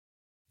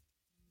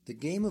The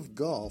game of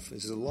golf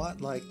is a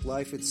lot like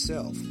life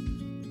itself.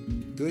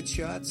 Good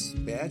shots,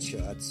 bad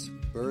shots,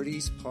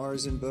 birdies,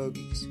 pars, and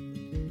bogeys.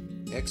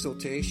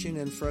 Exultation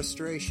and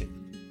frustration.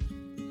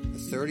 A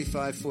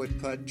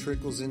 35-foot putt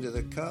trickles into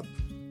the cup.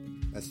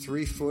 A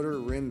 3-footer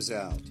rims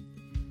out.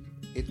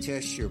 It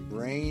tests your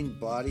brain,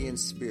 body, and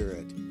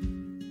spirit.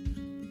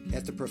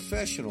 At the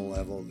professional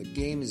level, the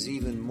game is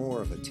even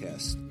more of a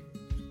test.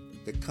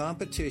 The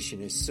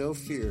competition is so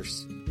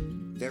fierce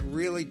that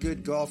really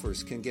good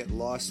golfers can get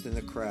lost in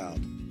the crowd.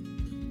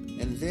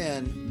 And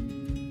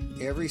then,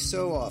 every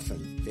so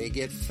often, they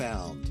get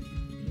found.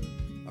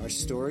 Our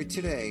story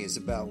today is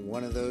about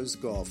one of those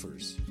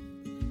golfers.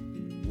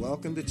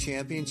 Welcome to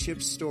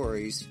Championship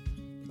Stories,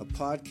 a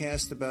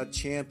podcast about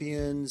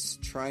champions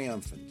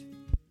triumphant.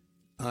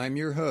 I'm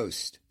your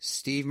host,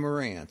 Steve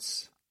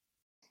Marantz.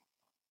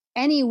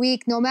 Any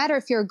week, no matter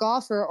if you're a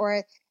golfer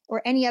or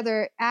any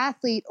other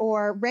athlete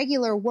or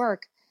regular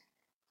work,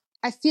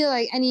 I feel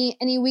like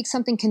any week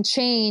something can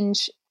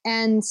change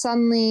and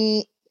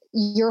suddenly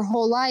your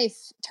whole life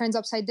turns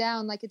upside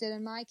down like it did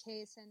in my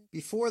case. And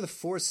before the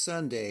fourth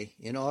Sunday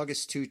in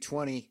August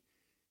 2020,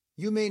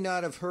 you may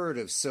not have heard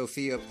of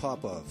Sofia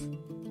Popov.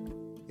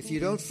 If you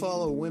don't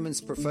follow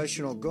women's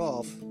professional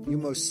golf, you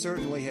most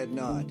certainly had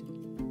not.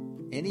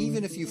 And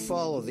even if you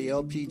follow the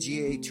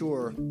LPGA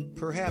Tour,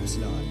 perhaps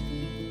not.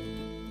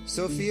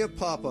 Sofia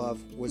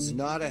Popov was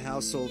not a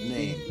household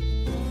name.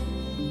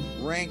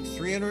 Ranked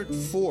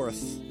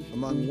 304th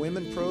among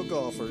women pro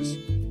golfers,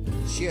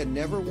 she had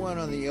never won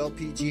on the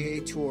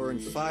LPGA Tour in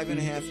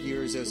 5.5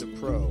 years as a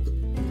pro.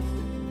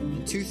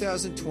 In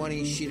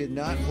 2020, she did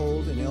not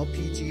hold an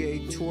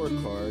LPGA Tour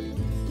card.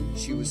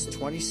 She was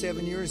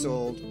 27 years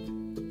old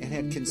and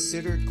had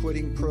considered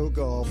quitting pro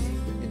golf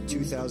in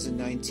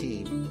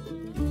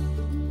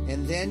 2019.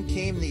 And then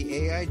came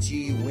the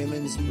AIG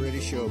Women's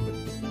British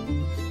Open,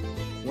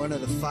 one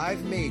of the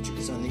 5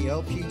 majors on the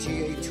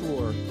LPGA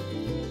Tour.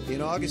 In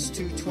August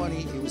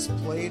 2020, it was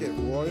played at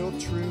Royal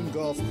Troon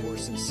Golf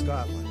Course in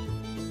Scotland.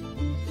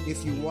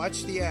 If you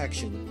watched the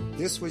action,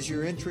 this was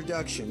your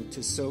introduction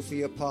to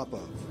Sofia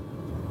Popov.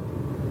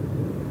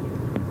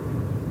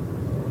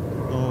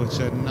 Oh, it's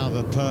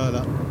another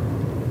perler.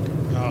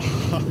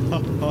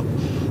 Oh,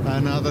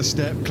 another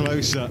step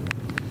closer.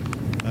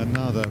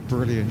 Another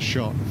brilliant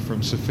shot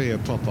from Sofia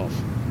Popov.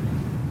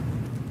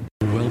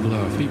 Well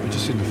below our feet, we're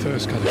just in the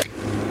first kind of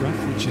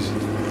rough, which is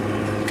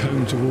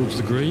comb towards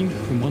the green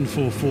from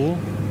 144.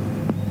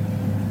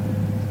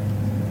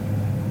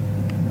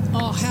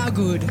 Oh, how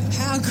good.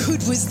 How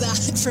good was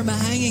that from a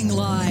hanging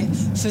lie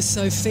for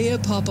Sofia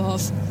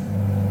Popov?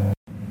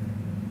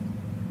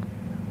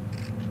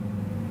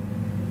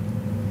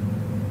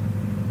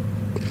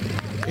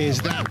 Is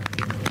that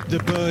the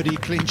birdie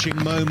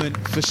clinching moment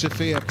for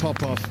Sofia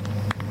Popov?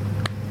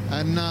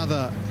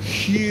 Another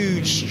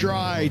huge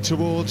stride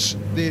towards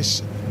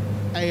this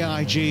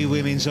AIG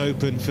Women's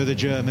Open for the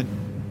German.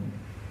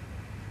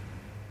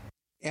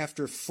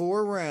 After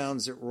 4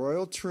 rounds at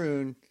Royal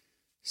Troon,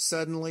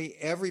 suddenly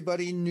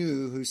everybody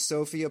knew who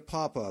Sofia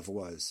Popov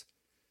was.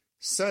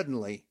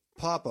 Suddenly,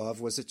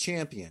 Popov was a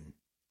champion.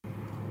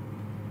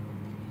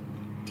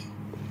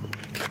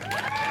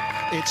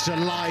 It's a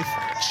life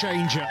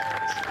changer.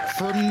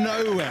 From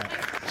nowhere,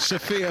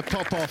 Sofia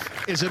Popov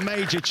is a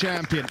major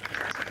champion.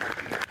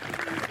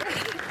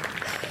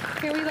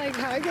 can we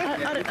hug?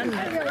 I don't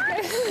know.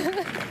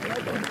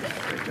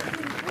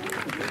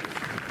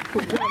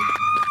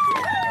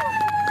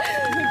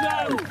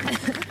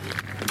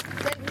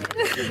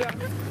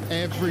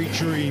 Every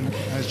dream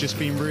has just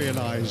been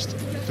realised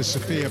for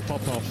Sofia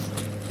Popov,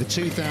 the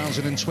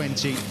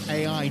 2020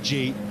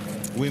 AIG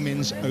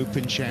Women's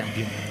Open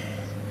champion.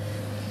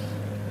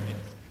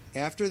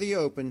 After the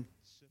Open,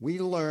 we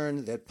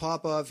learned that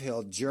Popov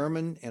held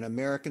German and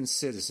American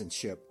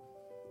citizenship.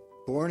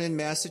 Born in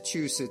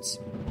Massachusetts,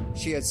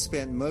 she had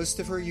spent most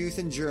of her youth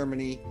in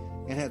Germany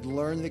and had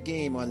learned the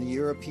game on the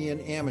European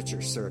amateur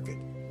circuit.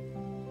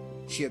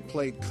 She had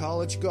played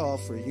college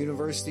golf for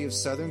University of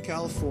Southern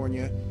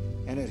California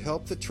and had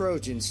helped the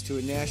Trojans to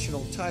a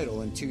national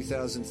title in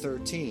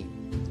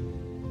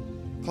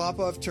 2013.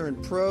 Popov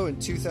turned pro in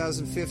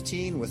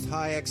 2015 with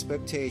high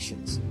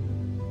expectations.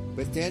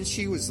 But then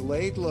she was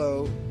laid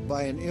low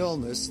by an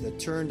illness that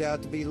turned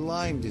out to be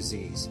Lyme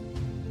disease.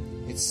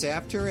 It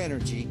sapped her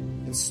energy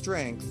and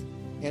strength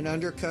and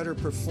undercut her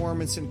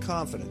performance and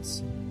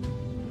confidence.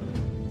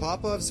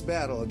 Popov's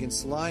battle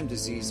against Lyme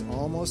disease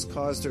almost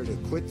caused her to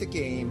quit the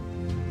game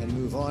and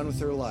move on with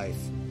her life.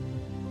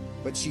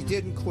 But she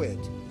didn't quit.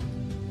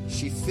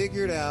 She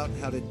figured out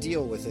how to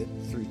deal with it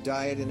through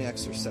diet and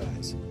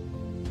exercise.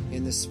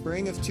 In the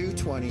spring of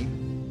 2020,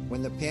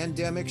 when the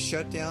pandemic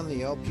shut down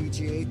the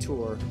LPGA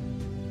Tour,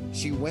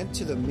 she went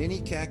to the Mini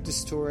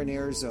Cactus Tour in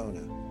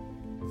Arizona.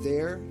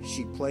 There,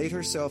 she played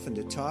herself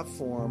into top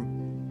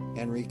form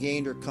and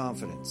regained her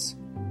confidence.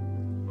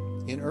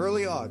 In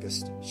early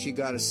August, she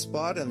got a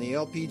spot on the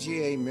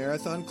LPGA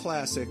Marathon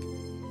Classic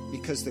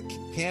because the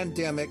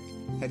pandemic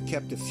had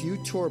kept a few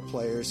tour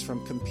players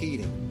from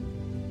competing.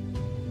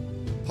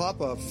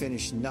 Popov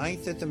finished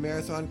 9th at the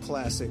Marathon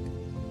Classic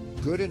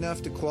good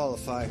enough to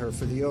qualify her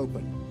for the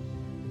Open.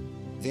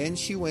 Then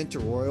she went to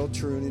Royal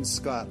Troon in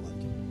Scotland.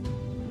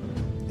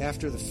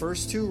 After the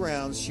first 2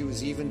 rounds, she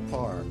was even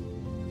par.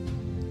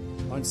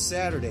 On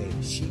Saturday,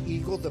 she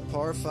eagled the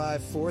par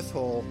 5 fourth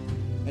hole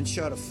and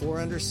shot a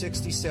 4-under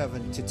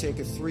 67 to take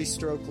a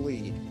 3-stroke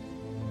lead.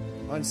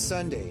 On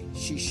Sunday,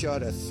 she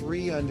shot a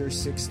 3-under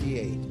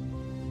 68.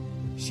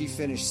 She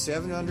finished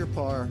 7 under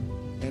par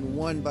and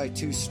won by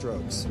 2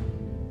 strokes.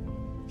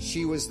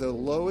 She was the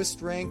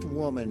lowest-ranked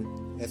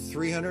woman at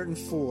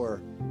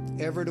 304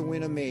 ever to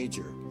win a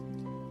major.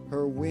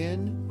 Her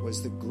win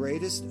was the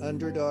greatest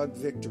underdog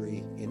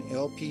victory in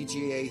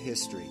LPGA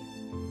history.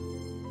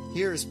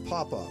 Here's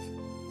Popov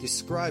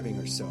describing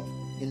herself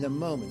in the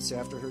moments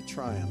after her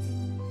triumph.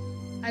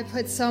 I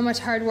put so much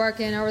hard work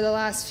in over the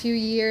last few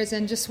years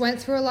and just went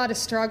through a lot of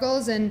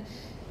struggles and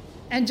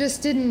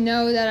just didn't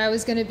know that I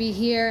was going to be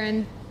here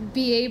and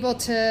be able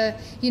to,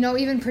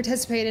 even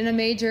participate in a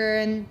major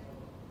and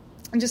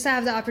just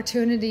have the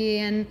opportunity.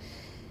 And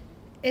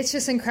it's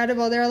just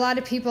incredible. There are a lot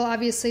of people,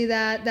 obviously,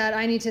 that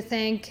I need to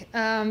thank.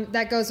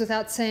 That goes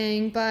without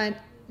saying. But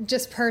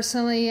just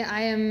personally,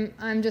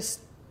 I'm just,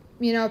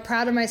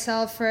 proud of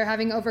myself for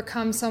having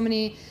overcome so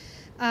many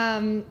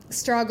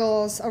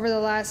struggles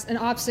and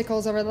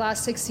obstacles over the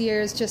last 6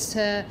 years just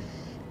to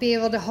be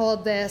able to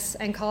hold this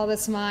and call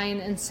this mine.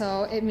 And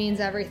so it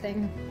means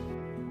everything.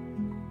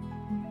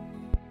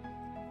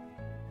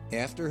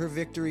 After her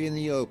victory in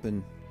the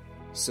Open,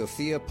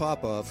 Sophia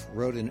Popov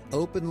wrote an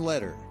open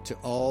letter to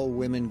all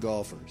women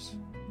golfers.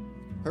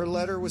 Her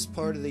letter was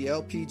part of the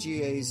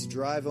LPGA's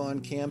Drive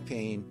On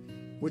campaign,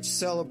 which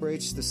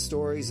celebrates the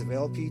stories of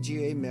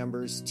LPGA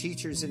members,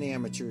 teachers, and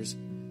amateurs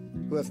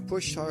who have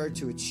pushed hard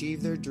to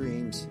achieve their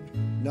dreams,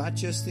 not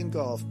just in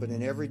golf, but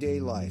in everyday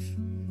life.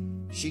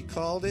 She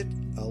called it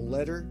a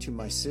letter to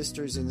my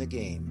sisters in the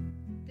game.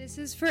 This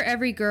is for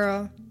every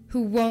girl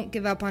who won't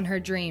give up on her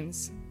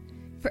dreams.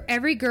 For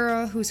every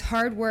girl whose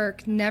hard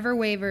work never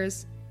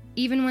wavers,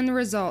 even when the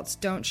results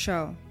don't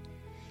show.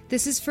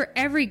 This is for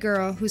every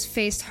girl who's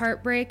faced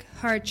heartbreak,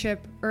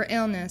 hardship, or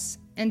illness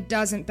and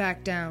doesn't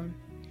back down.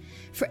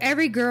 For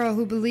every girl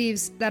who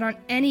believes that on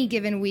any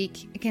given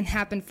week it can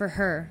happen for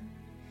her,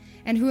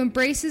 and who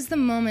embraces the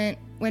moment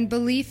when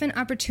belief and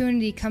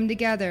opportunity come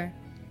together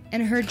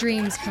and her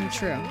dreams come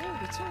true.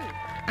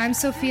 I'm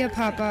Sophia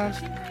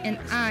Popov, and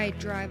I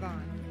drive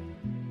on.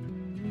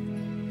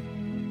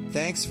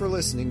 Thanks for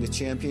listening to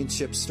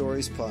Championship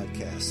Stories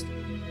Podcast.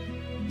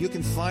 You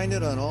can find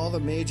it on all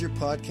the major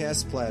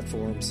podcast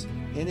platforms,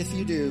 and if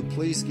you do,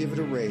 please give it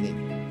a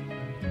rating.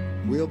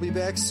 We'll be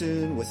back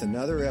soon with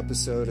another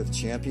episode of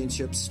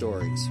Championship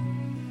Stories.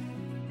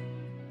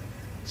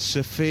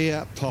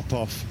 Sophia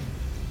Popov,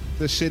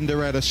 the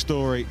Cinderella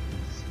story.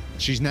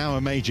 She's now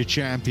a major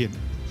champion.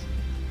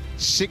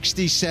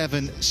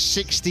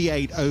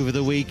 67-68 over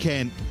the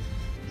weekend.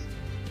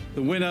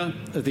 The winner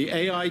of the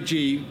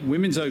AIG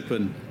Women's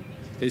Open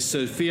is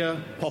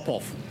Sophia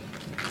Popov.